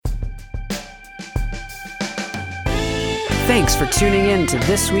Thanks for tuning in to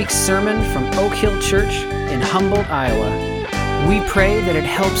this week's sermon from Oak Hill Church in Humboldt, Iowa. We pray that it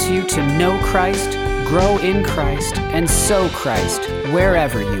helps you to know Christ, grow in Christ, and sow Christ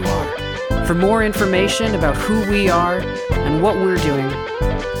wherever you are. For more information about who we are and what we're doing,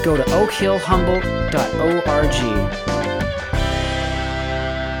 go to oakhillhumboldt.org.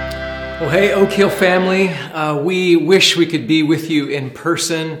 Well, hey, Oak Hill family, we wish we could be with you in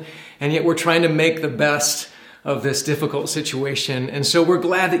person, and yet we're trying to make the best of this difficult situation. And so we're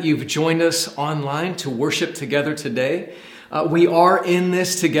glad that you've joined us online to worship together today. We are in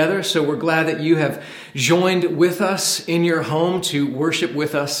this together, so we're glad that you have joined with us in your home to worship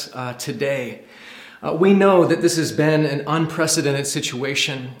with us today. We know that this has been an unprecedented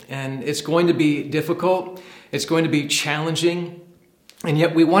situation, and it's going to be difficult, it's going to be challenging, and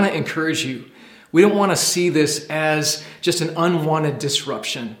yet we want to encourage you. We don't want to see this as just an unwanted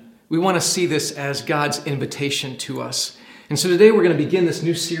disruption. We want to see this as God's invitation to us. And so today we're going to begin this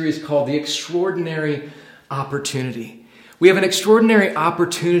new series called The Extraordinary Opportunity. We have an extraordinary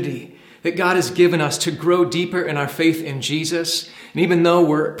opportunity that God has given us to grow deeper in our faith in Jesus. And even though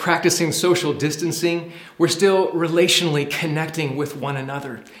we're practicing social distancing, we're still relationally connecting with one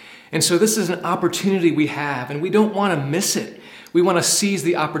another. And so this is an opportunity we have, and we don't want to miss it. We want to seize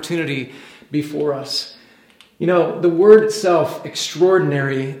the opportunity before us. You know, the word itself,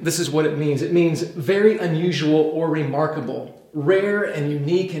 extraordinary, this is what it means. It means very unusual or remarkable, rare and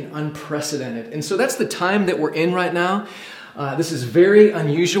unique and unprecedented. And so that's the time that we're in right now. This is very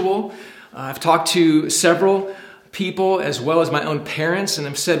unusual. I've talked to several people as well as my own parents, and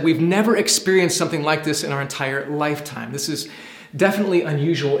I've said we've never experienced something like this in our entire lifetime. This is definitely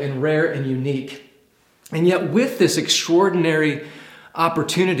unusual and rare and unique. And yet with this extraordinary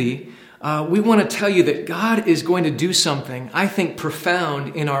opportunity, we want to tell you that God is going to do something, I think,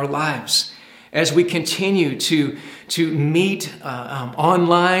 profound in our lives as we continue to meet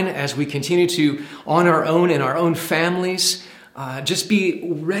online, as we continue to on our own in our own families. Just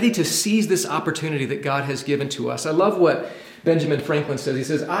be ready to seize this opportunity that God has given to us. I love what Benjamin Franklin says. He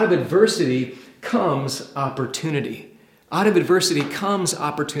says, out of adversity comes opportunity. Out of adversity comes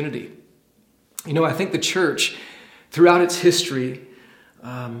opportunity. You know, I think the church, throughout its history,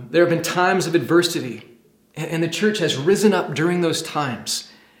 there have been times of adversity, and the church has risen up during those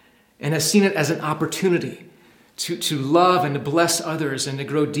times and has seen it as an opportunity to love and to bless others and to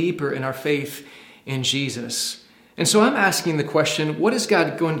grow deeper in our faith in Jesus. And so I'm asking the question, what is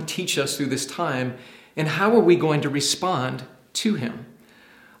God going to teach us through this time, and how are we going to respond to Him?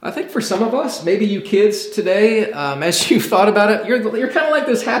 I think for some of us, maybe you kids today, as you've thought about it, you're kind of like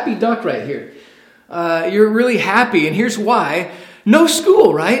this happy duck right here. You're really happy, and here's why. No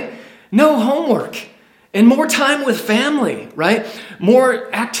school, right? No homework, and more time with family, right?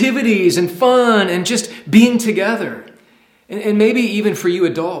 More activities and fun and just being together. And maybe even for you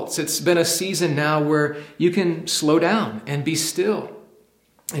adults, it's been a season now where you can slow down and be still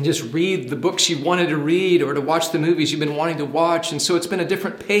and just read the books you wanted to read or to watch the movies you've been wanting to watch. And so it's been a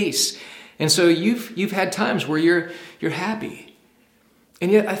different pace. And so you've had times where you're happy.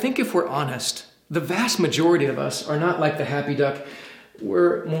 And yet I think if we're honest, the vast majority of us are not like the happy duck.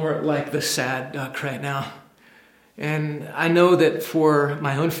 We're more like the sad duck right now. And I know that for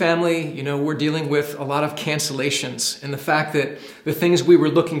my own family, you know, we're dealing with a lot of cancellations, and the fact that the things we were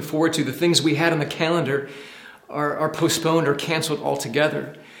looking forward to, the things we had on the calendar are postponed or canceled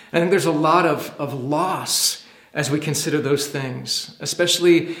altogether. I think there's a lot of loss as we consider those things,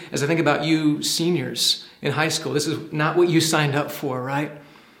 especially as I think about you seniors in high school. This is not what you signed up for, right?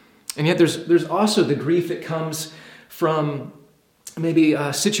 And yet there's also the grief that comes from maybe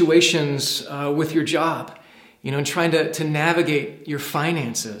situations with your job, you know, and trying to navigate your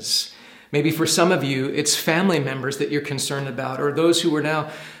finances. Maybe for some of you, it's family members that you're concerned about, or those who are now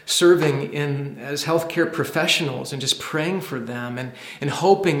serving as healthcare professionals and just praying for them and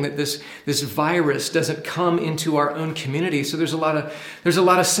hoping that this virus doesn't come into our own community. So there's a lot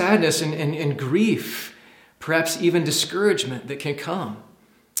of sadness and grief, perhaps even discouragement that can come.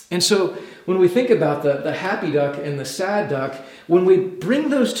 And so when we think about the happy duck and the sad duck, when we bring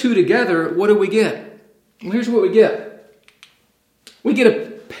those two together, what do we get? Well, here's what we get. We get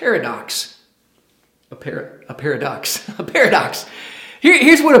a paradox. A paradox. A paradox.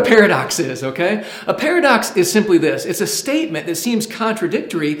 Here's what a paradox is, okay? A paradox is simply this. It's a statement that seems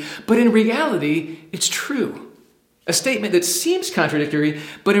contradictory, but in reality, it's true. A statement that seems contradictory,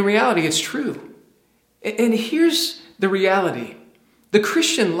 but in reality, it's true. And here's the reality. The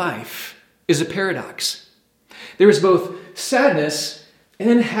Christian life is a paradox. There is both sadness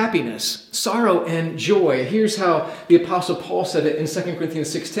and happiness, sorrow and joy. Here's how the Apostle Paul said it in 2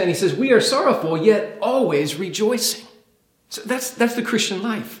 Corinthians 6:10. He says, we are sorrowful, yet always rejoicing. So that's the Christian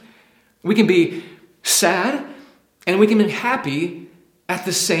life. We can be sad and we can be happy at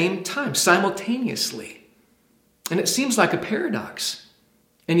the same time, simultaneously. And it seems like a paradox,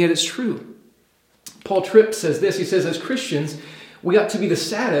 and yet it's true. Paul Tripp says this. He says, as Christians, we ought to be the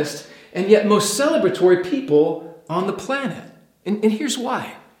saddest and yet most celebratory people on the planet. And here's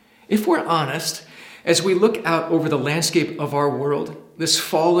why. If we're honest, as we look out over the landscape of our world, this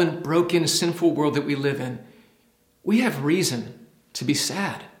fallen, broken, sinful world that we live in, we have reason to be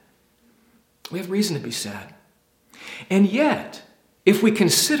sad. We have reason to be sad. And yet, if we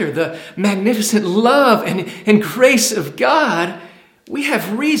consider the magnificent love and grace of God, we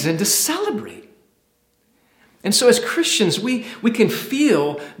have reason to celebrate. And so as Christians, we can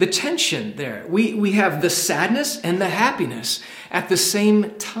feel the tension there. We have the sadness and the happiness at the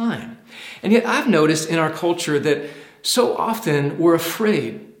same time. And yet I've noticed in our culture that so often we're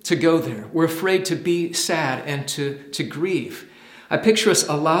afraid to go there. We're afraid to be sad and to grieve. I picture us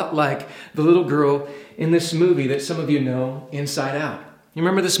a lot like the little girl in this movie that some of you know, Inside Out. You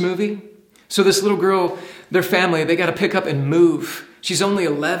remember this movie? So this little girl, their family, they got to pick up and move. She's only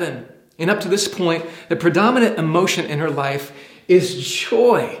 11. And up to this point, the predominant emotion in her life is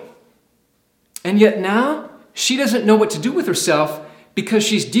joy. And yet now, she doesn't know what to do with herself because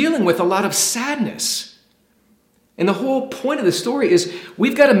she's dealing with a lot of sadness. And the whole point of the story is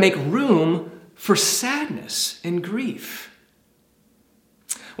we've got to make room for sadness and grief.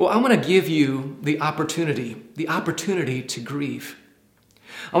 Well, I want to give you the opportunity to grieve.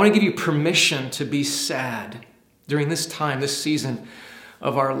 I want to give you permission to be sad during this time, this season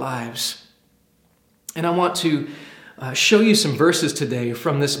of our lives. And I want to show you some verses today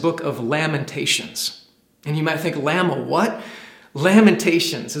from this book of Lamentations. And you might think, what?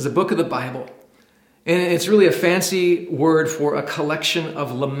 Lamentations is a book of the Bible. And it's really a fancy word for a collection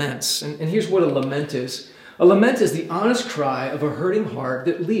of laments. And here's what a lament is. A lament is the honest cry of a hurting heart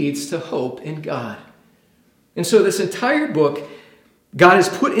that leads to hope in God. And so this entire book, God has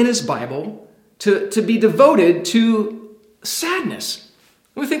put in his Bible to be devoted to sadness.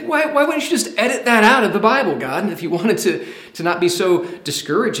 And we think, why wouldn't you just edit that out of the Bible, God, if you wanted to not be so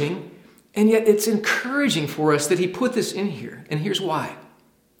discouraging? And yet it's encouraging for us that he put this in here. And here's why.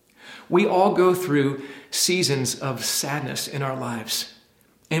 We all go through seasons of sadness in our lives.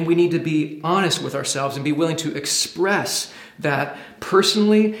 And we need to be honest with ourselves and be willing to express that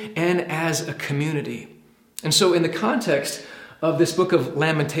personally and as a community. And so in the context of this book of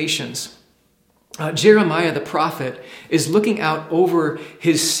Lamentations, Jeremiah the prophet is looking out over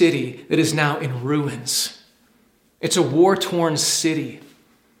his city that is now in ruins. It's a war-torn city.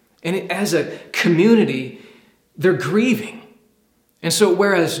 And as a community, they're grieving. And so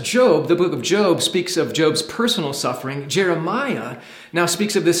whereas Job, the book of Job, speaks of Job's personal suffering, Jeremiah now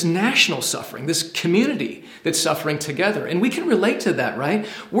speaks of this national suffering, this community that's suffering together. And we can relate to that, right?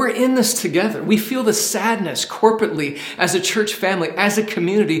 We're in this together. We feel the sadness corporately as a church family, as a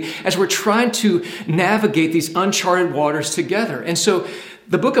community, as we're trying to navigate these uncharted waters together. And so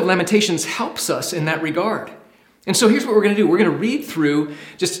the book of Lamentations helps us in that regard. And so here's what we're going to do. We're going to read through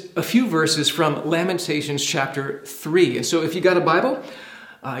just a few verses from Lamentations chapter 3. And so if you got a Bible,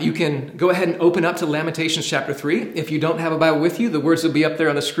 you can go ahead and open up to Lamentations chapter 3. If you don't have a Bible with you, the words will be up there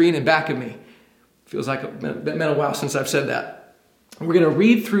on the screen in back of me. Feels like it's been a while since I've said that. We're going to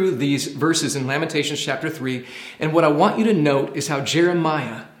read through these verses in Lamentations chapter 3. And what I want you to note is how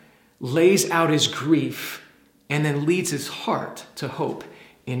Jeremiah lays out his grief and then leads his heart to hope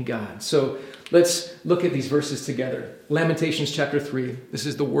in God. So let's look at these verses together. Lamentations chapter 3. This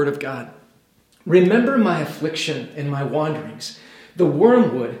is the word of God. Remember my affliction and my wanderings, the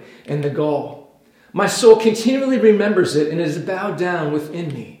wormwood and the gall. My soul continually remembers it and is bowed down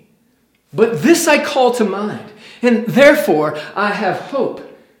within me. But this I call to mind, and therefore I have hope.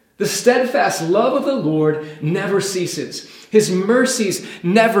 The steadfast love of the Lord never ceases. His mercies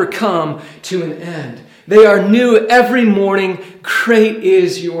never come to an end. They are new every morning. Great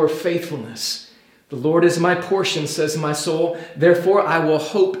is your faithfulness. The Lord is my portion, says my soul. Therefore I will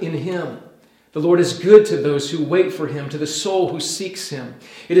hope in him. The Lord is good to those who wait for him, to the soul who seeks him.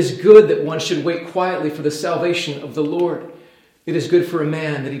 It is good that one should wait quietly for the salvation of the Lord. It is good for a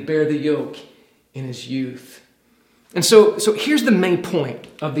man that he bear the yoke in his youth. And so here's the main point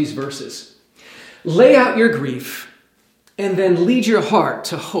of these verses. Lay out your grief and then lead your heart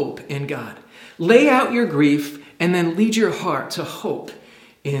to hope in God. Lay out your grief and then lead your heart to hope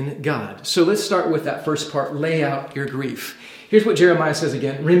in God. So let's start with that first part, lay out your grief. Here's what Jeremiah says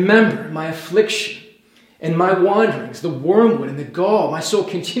again. Remember my affliction and my wanderings, the wormwood and the gall. My soul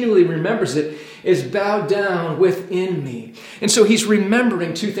continually remembers it, is bowed down within me. And so he's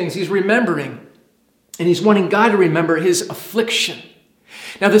remembering two things. He's remembering And he's wanting God to remember his affliction.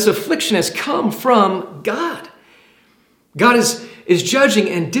 Now, this affliction has come from God. God is judging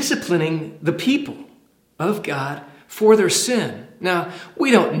and disciplining the people of God for their sin. Now, we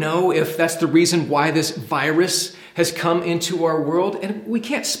don't know if that's the reason why this virus has come into our world, and we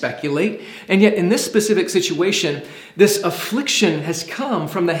can't speculate. And yet, in this specific situation, this affliction has come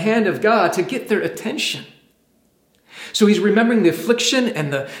from the hand of God to get their attention. So he's remembering the affliction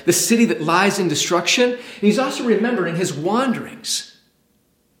and the city that lies in destruction. And he's also remembering his wanderings.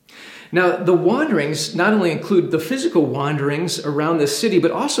 Now, the wanderings not only include the physical wanderings around this city,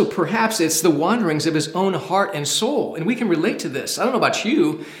 but also perhaps it's the wanderings of his own heart and soul. And we can relate to this. I don't know about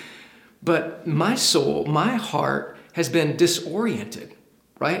you, but my soul, my heart has been disoriented,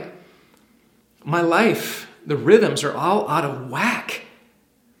 right? My life, the rhythms are all out of whack.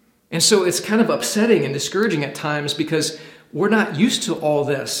 And so it's kind of upsetting and discouraging at times because we're not used to all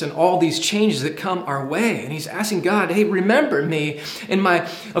this and all these changes that come our way. And he's asking God, hey, remember me in my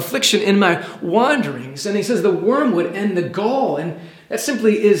affliction, in my wanderings. And he says the wormwood and the gall. And that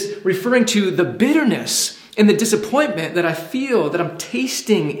simply is referring to the bitterness and the disappointment that I feel, that I'm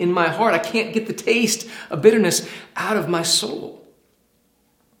tasting in my heart. I can't get the taste of bitterness out of my soul.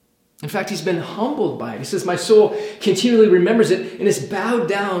 In fact, he's been humbled by it. He says, my soul continually remembers it and is bowed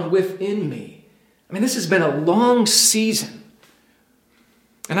down within me. I mean, this has been a long season.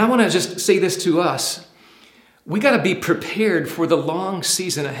 And I want to just say this to us. We got to be prepared for the long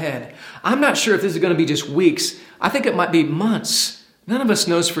season ahead. I'm not sure if this is going to be just weeks. I think it might be months. None of us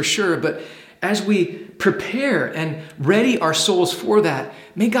knows for sure. But as we prepare and ready our souls for that,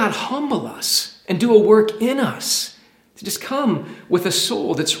 may God humble us and do a work in us to just come with a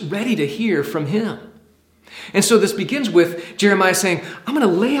soul that's ready to hear from him. And so this begins with Jeremiah saying, I'm going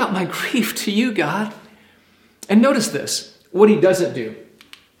to lay out my grief to you, God. And notice this, what he doesn't do.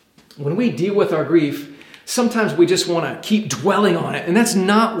 When we deal with our grief, sometimes we just want to keep dwelling on it. And that's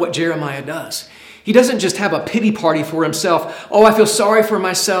not what Jeremiah does. He doesn't just have a pity party for himself. Oh, I feel sorry for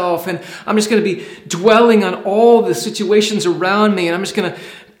myself. And I'm just going to be dwelling on all the situations around me. And I'm just going to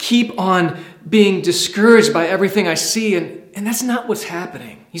keep on being discouraged by everything I see. And that's not what's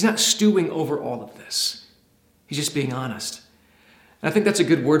happening. He's not stewing over all of this. He's just being honest. And I think that's a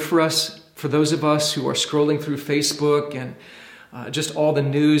good word for us, for those of us who are scrolling through Facebook and just all the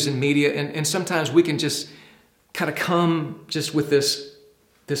news and media. And sometimes we can just kind of come just with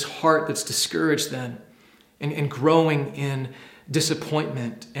this heart that's discouraged then and growing in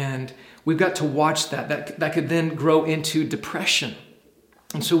disappointment. And we've got to watch that could then grow into depression.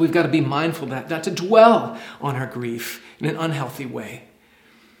 And so we've got to be mindful of that, not to dwell on our grief in an unhealthy way.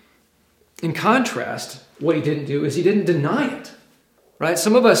 In contrast, what he didn't do is he didn't deny it, right?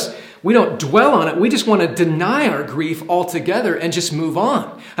 Some of us, we don't dwell on it. We just want to deny our grief altogether and just move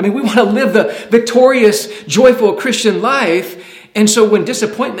on. I mean, we want to live the victorious, joyful Christian life. And so when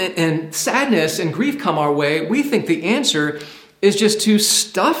disappointment and sadness and grief come our way, we think the answer is just to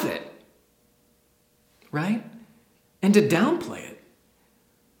stuff it, right? And to downplay it.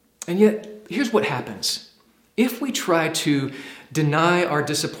 And yet, here's what happens. If we try to deny our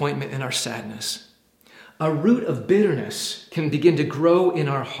disappointment and our sadness, a root of bitterness can begin to grow in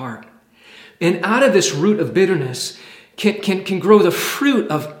our heart. And out of this root of bitterness can grow the fruit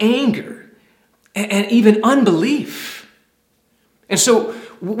of anger and even unbelief. And so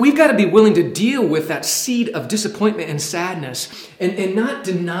we've got to be willing to deal with that seed of disappointment and sadness and not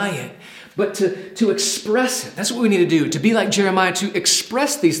deny it, but to express it. That's what we need to do, to be like Jeremiah, to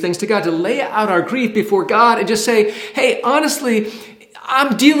express these things to God, to lay out our grief before God and just say, hey, honestly,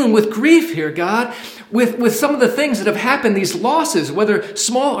 I'm dealing with grief here, God, with some of the things that have happened, these losses, whether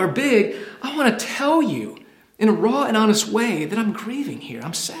small or big. I want to tell you in a raw and honest way that I'm grieving here.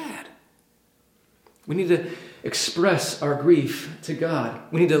 I'm sad. We need to express our grief to God.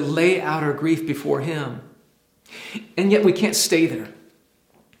 We need to lay out our grief before him. And yet we can't stay there.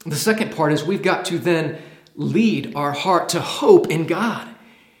 The second part is we've got to then lead our heart to hope in God.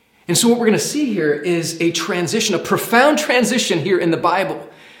 And so what we're going to see here is a transition, a profound transition here in the Bible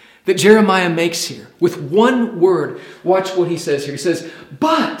that Jeremiah makes here with one word. Watch what he says here. He says,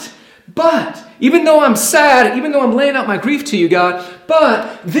 but, even though I'm sad, even though I'm laying out my grief to you, God,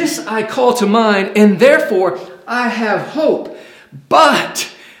 but this I call to mind, and therefore I have hope.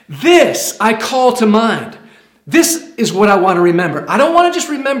 But this I call to mind. This is what I want to remember. I don't want to just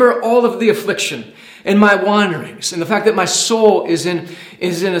remember all of the affliction and my wanderings and the fact that my soul is in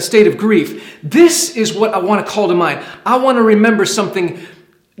a state of grief. This is what I want to call to mind. I want to remember something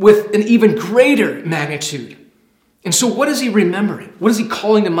with an even greater magnitude. And so what is he remembering? What is he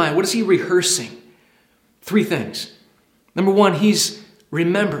calling to mind? What is he rehearsing? 3 things. Number 1, he's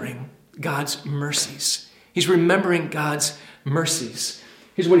remembering God's mercies. He's remembering God's mercies.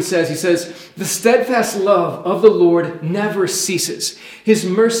 Here's what he says. He says, the steadfast love of the Lord never ceases. His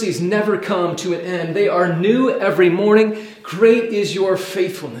mercies never come to an end. They are new every morning. Great is your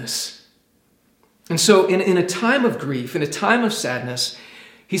faithfulness. And so in a time of grief, in a time of sadness,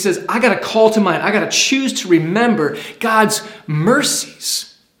 he says, I got to call to mind. I got to choose to remember God's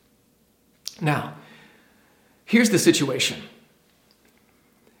mercies. Now, here's the situation.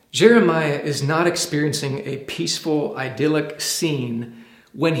 Jeremiah is not experiencing a peaceful, idyllic scene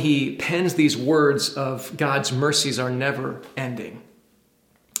when he pens these words of God's mercies are never ending.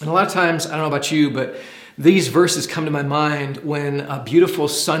 And a lot of times, I don't know about you, but these verses come to my mind when a beautiful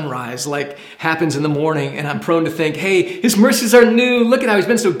sunrise happens in the morning, and I'm prone to think, hey, his mercies are new. Look at how he's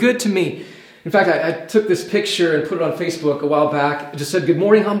been so good to me. In fact, I took this picture and put it on Facebook a while back. It just said, good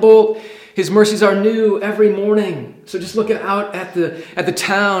morning, Humboldt. His mercies are new every morning. So just looking out at the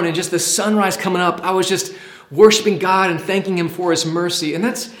town and just the sunrise coming up, I was just worshiping God and thanking him for his mercy. And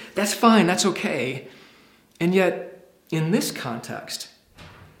that's fine. That's okay. And yet, in this context,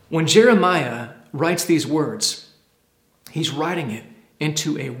 when Jeremiah writes these words, he's writing it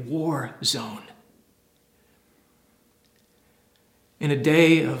into a war zone. In a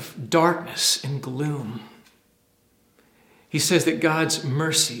day of darkness and gloom, he says that God's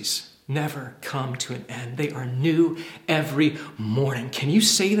mercies never come to an end. They are new every morning. Can you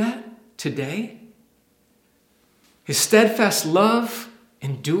say that today? His steadfast love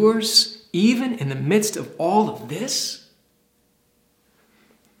endures even in the midst of all of this.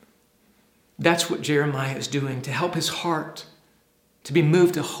 That's what Jeremiah is doing to help his heart to be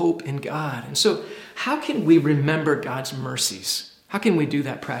moved to hope in God. And so, how can we remember God's mercies? How can we do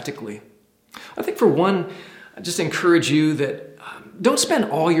that practically? I think for one, I just encourage you that don't spend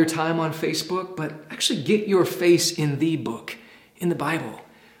all your time on Facebook, but actually get your face in the book, in the Bible.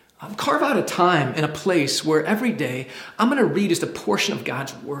 Carve out a time and a place where every day I'm going to read just a portion of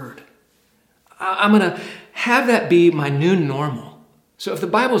God's word. I'm going to have that be my new normal. So if the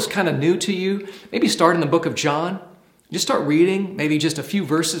Bible is kind of new to you, maybe start in the book of John. Just start reading, maybe just a few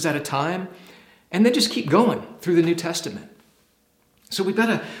verses at a time, and then just keep going through the New Testament. So we've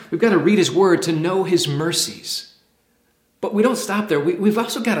got to read his word to know his mercies. But we don't stop there. We've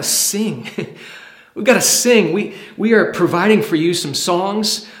also got to sing. We've got to sing. We are providing for you some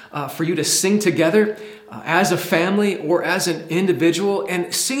songs for you to sing together as a family or as an individual.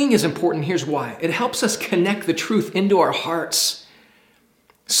 And singing is important. Here's why. It helps us connect the truth into our hearts.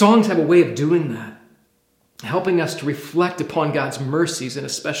 Songs have a way of doing that, helping us to reflect upon God's mercies in a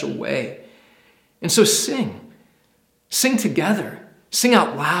special way. And so sing. Sing together. Sing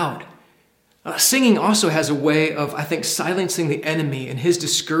out loud. Singing also has a way of, I think, silencing the enemy and his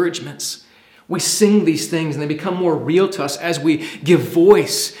discouragements. We sing these things and they become more real to us as we give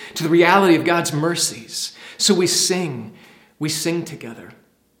voice to the reality of God's mercies. So we sing together,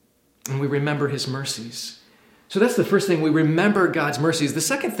 and we remember his mercies. So that's the first thing, we remember God's mercies. The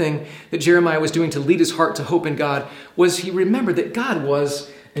second thing that Jeremiah was doing to lead his heart to hope in God was he remembered that God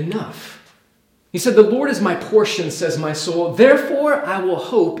was enough. He said, the Lord is my portion, says my soul. Therefore, I will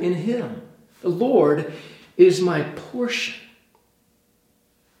hope in him. The Lord is my portion.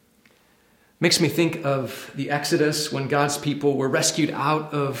 Makes me think of the Exodus when God's people were rescued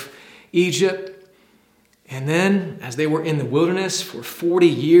out of Egypt. And then, as they were in the wilderness for 40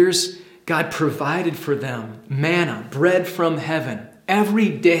 years, God provided for them manna, bread from heaven. Every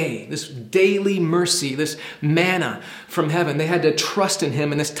day, this daily mercy, this manna from heaven. They had to trust in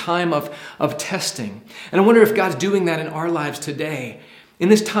him in this time of testing. And I wonder if God's doing that in our lives today. In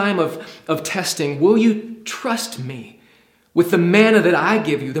this time of testing, will you trust me with the manna that I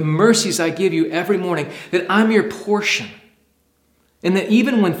give you, the mercies I give you every morning, that I'm your portion? And that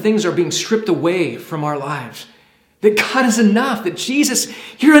even when things are being stripped away from our lives, that God is enough, that Jesus,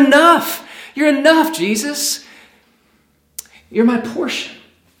 you're enough. You're enough, Jesus. You're my portion,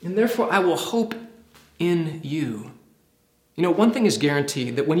 and therefore I will hope in you. You know, one thing is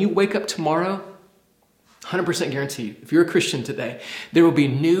guaranteed, that when you wake up tomorrow, 100% guaranteed, if you're a Christian today, there will be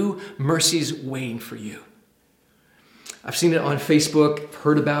new mercies waiting for you. I've seen it on Facebook,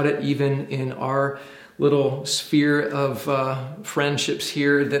 heard about it even in our little sphere of friendships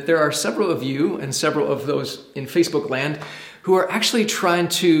here, that there are several of you and several of those in Facebook land who are actually trying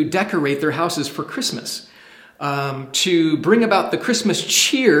to decorate their houses for Christmas. To bring about the Christmas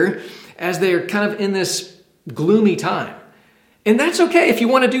cheer as they're kind of in this gloomy time. And that's okay if you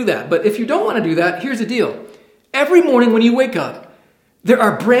want to do that. But if you don't want to do that, here's the deal. Every morning when you wake up, there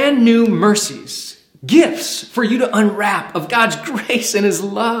are brand new mercies, gifts for you to unwrap of God's grace and his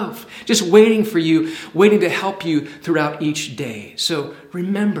love, just waiting for you, waiting to help you throughout each day. So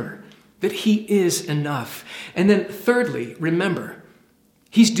remember that he is enough. And then thirdly, remember,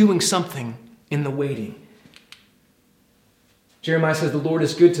 he's doing something in the waiting. Jeremiah says, the Lord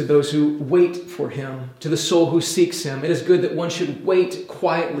is good to those who wait for him, to the soul who seeks him. It is good that one should wait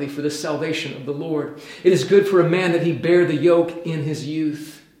quietly for the salvation of the Lord. It is good for a man that he bear the yoke in his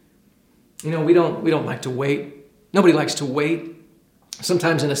youth. We don't like to wait. Nobody likes to wait.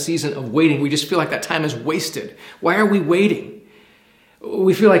 Sometimes in a season of waiting, we just feel like that time is wasted. Why are we waiting?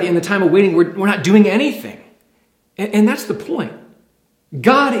 We feel like in the time of waiting, we're not doing anything. And that's the point.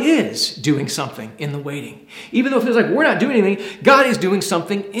 God is doing something in the waiting. Even though it feels like we're not doing anything, God is doing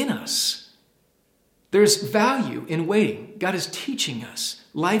something in us. There's value in waiting. God is teaching us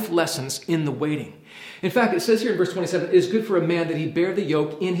life lessons in the waiting. In fact, it says here in verse 27, it is good for a man that he bear the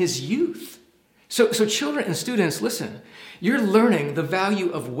yoke in his youth. So children and students, listen, you're learning the value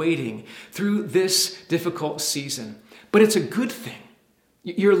of waiting through this difficult season. But it's a good thing.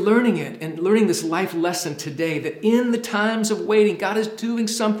 You're learning it and learning this life lesson today that in the times of waiting, God is doing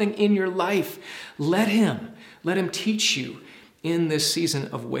something in your life. Let him teach you in this season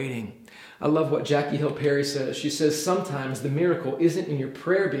of waiting. I love what Jackie Hill Perry says. She says, sometimes the miracle isn't in your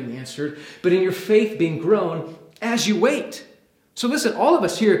prayer being answered, but in your faith being grown as you wait. So listen, all of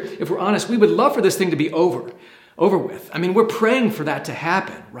us here, if we're honest, we would love for this thing to be over with. I mean, we're praying for that to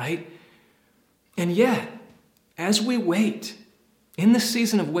happen, right? And yet, as we wait, in this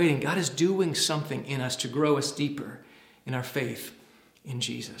season of waiting, God is doing something in us to grow us deeper in our faith in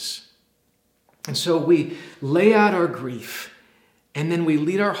Jesus. And so we lay out our grief, and then we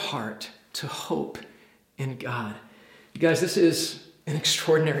lead our heart to hope in God. You guys, this is an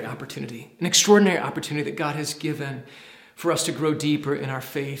extraordinary opportunity that God has given for us to grow deeper in our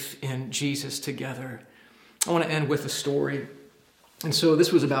faith in Jesus together. I want to end with a story. And so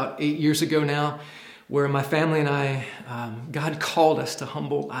this was about 8 years ago now, where my family and I, God called us to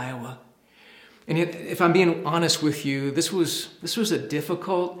Humboldt, Iowa. And yet, if I'm being honest with you, this was a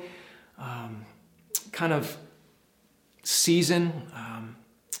difficult kind of season.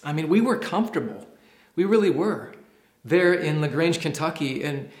 We were comfortable. We really were there in LaGrange, Kentucky.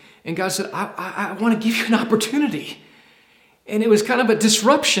 And God said, I want to give you an opportunity. And it was kind of a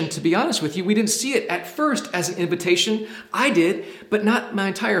disruption, to be honest with you. We didn't see it at first as an invitation. I did, but not my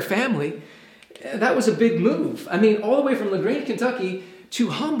entire family. That was a big move. All the way from LaGrange, Kentucky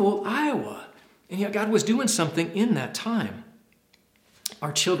to Humboldt, Iowa. And yet God was doing something in that time.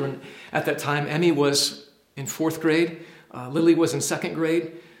 Our children at that time, Emmy was in 4th grade. Lily was in 2nd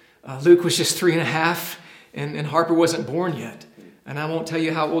grade. Luke was just 3.5. And Harper wasn't born yet. And I won't tell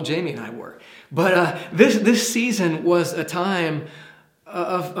you how old Jamie and I were. But this season was a time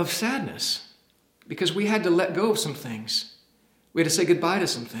of sadness. Because we had to let go of some things. We had to say goodbye to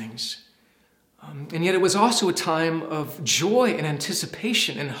some things. And yet it was also a time of joy and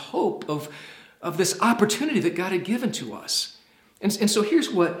anticipation and hope of this opportunity that God had given to us. And so here's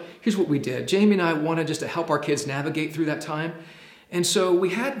what we did. Jamie and I wanted just to help our kids navigate through that time. And so we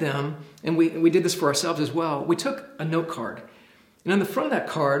had them, and we did this for ourselves as well. We took a note card. And on the front of that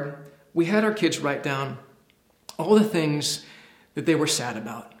card, we had our kids write down all the things that they were sad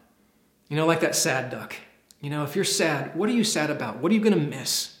about. Like that sad duck. If you're sad, what are you sad about? What are you going to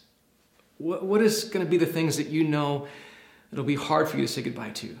miss? What is going to be the things that it'll be hard for you to say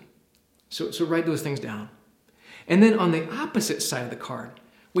goodbye to? So write those things down. And then on the opposite side of the card,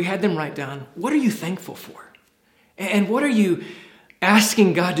 we had them write down, what are you thankful for? And what are you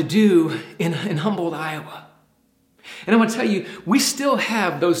asking God to do in Humboldt, Iowa? And I want to tell you, we still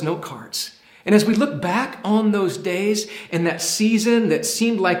have those note cards. And as we look back on those days and that season that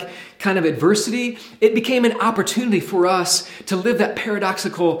seemed like kind of adversity, it became an opportunity for us to live that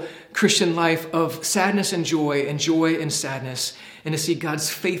paradoxical Christian life of sadness and joy and sadness, and to see God's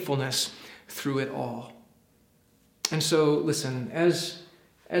faithfulness through it all. And so, listen, as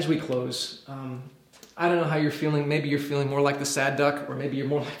we close, I don't know how you're feeling. Maybe you're feeling more like the sad duck, or maybe you're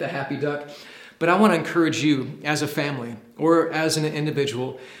more like the happy duck. But I want to encourage you as a family or as an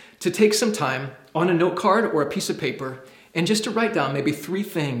individual to take some time on a note card or a piece of paper and just to write down maybe 3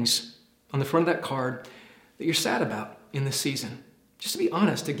 things on the front of that card that you're sad about in this season. Just to be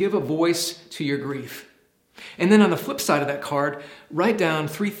honest, to give a voice to your grief. And then on the flip side of that card, write down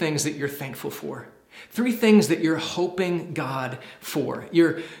 3 things that you're thankful for. 3 things that you're hoping God for.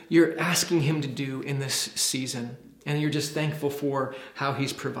 You're asking him to do in this season. And you're just thankful for how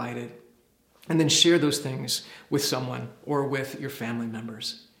he's provided. And then share those things with someone or with your family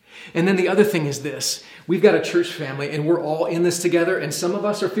members. And then the other thing is this. We've got a church family and we're all in this together. And some of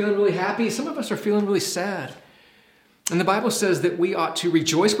us are feeling really happy. Some of us are feeling really sad. And the Bible says that we ought to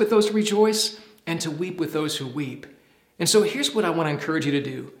rejoice with those who rejoice and to weep with those who weep. And so here's what I want to encourage you to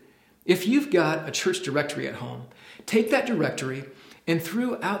do. If you've got a church directory at home, take that directory and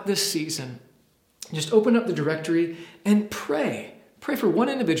throughout this season, just open up the directory and pray. Pray for one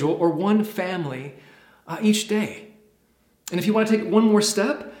individual or one family each day. And if you want to take one more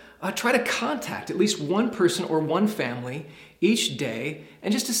step, try to contact at least one person or one family each day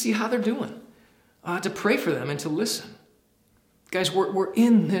and just to see how they're doing, to pray for them and to listen. Guys, we're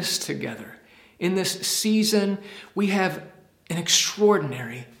in this together. In this season, we have an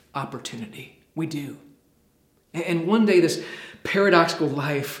extraordinary opportunity. We do. And one day this paradoxical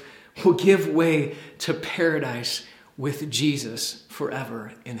life will give way to paradise with Jesus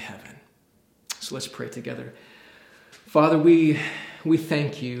forever in heaven. So let's pray together. Father, we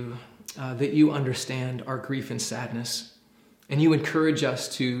thank you that you understand our grief and sadness, and you encourage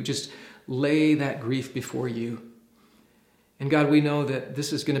us to just lay that grief before you. And God, we know that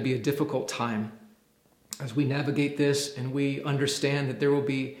this is going to be a difficult time as we navigate this, and we understand that there will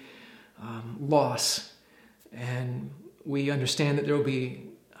be loss, and we understand that there will be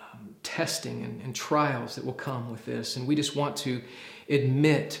testing and trials that will come with this. And we just want to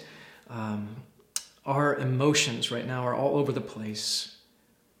admit our emotions right now are all over the place.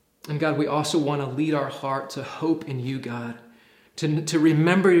 And God, we also want to lead our heart to hope in you, God, to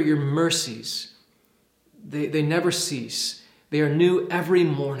remember your mercies. They never cease. They are new every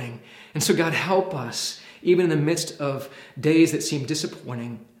morning. And so God, help us, even in the midst of days that seem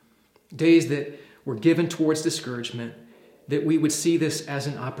disappointing, days that were given towards discouragement, that we would see this as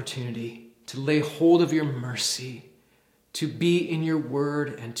an opportunity to lay hold of your mercy, to be in your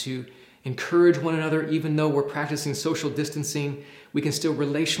word, and to encourage one another. Even though we're practicing social distancing, we can still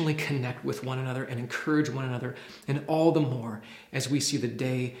relationally connect with one another and encourage one another, and all the more as we see the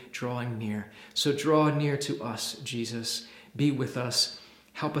day drawing near. So draw near to us, Jesus. Be with us.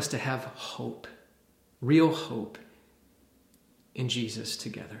 Help us to have hope, real hope in Jesus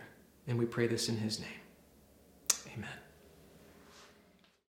together. And we pray this in his name. Amen.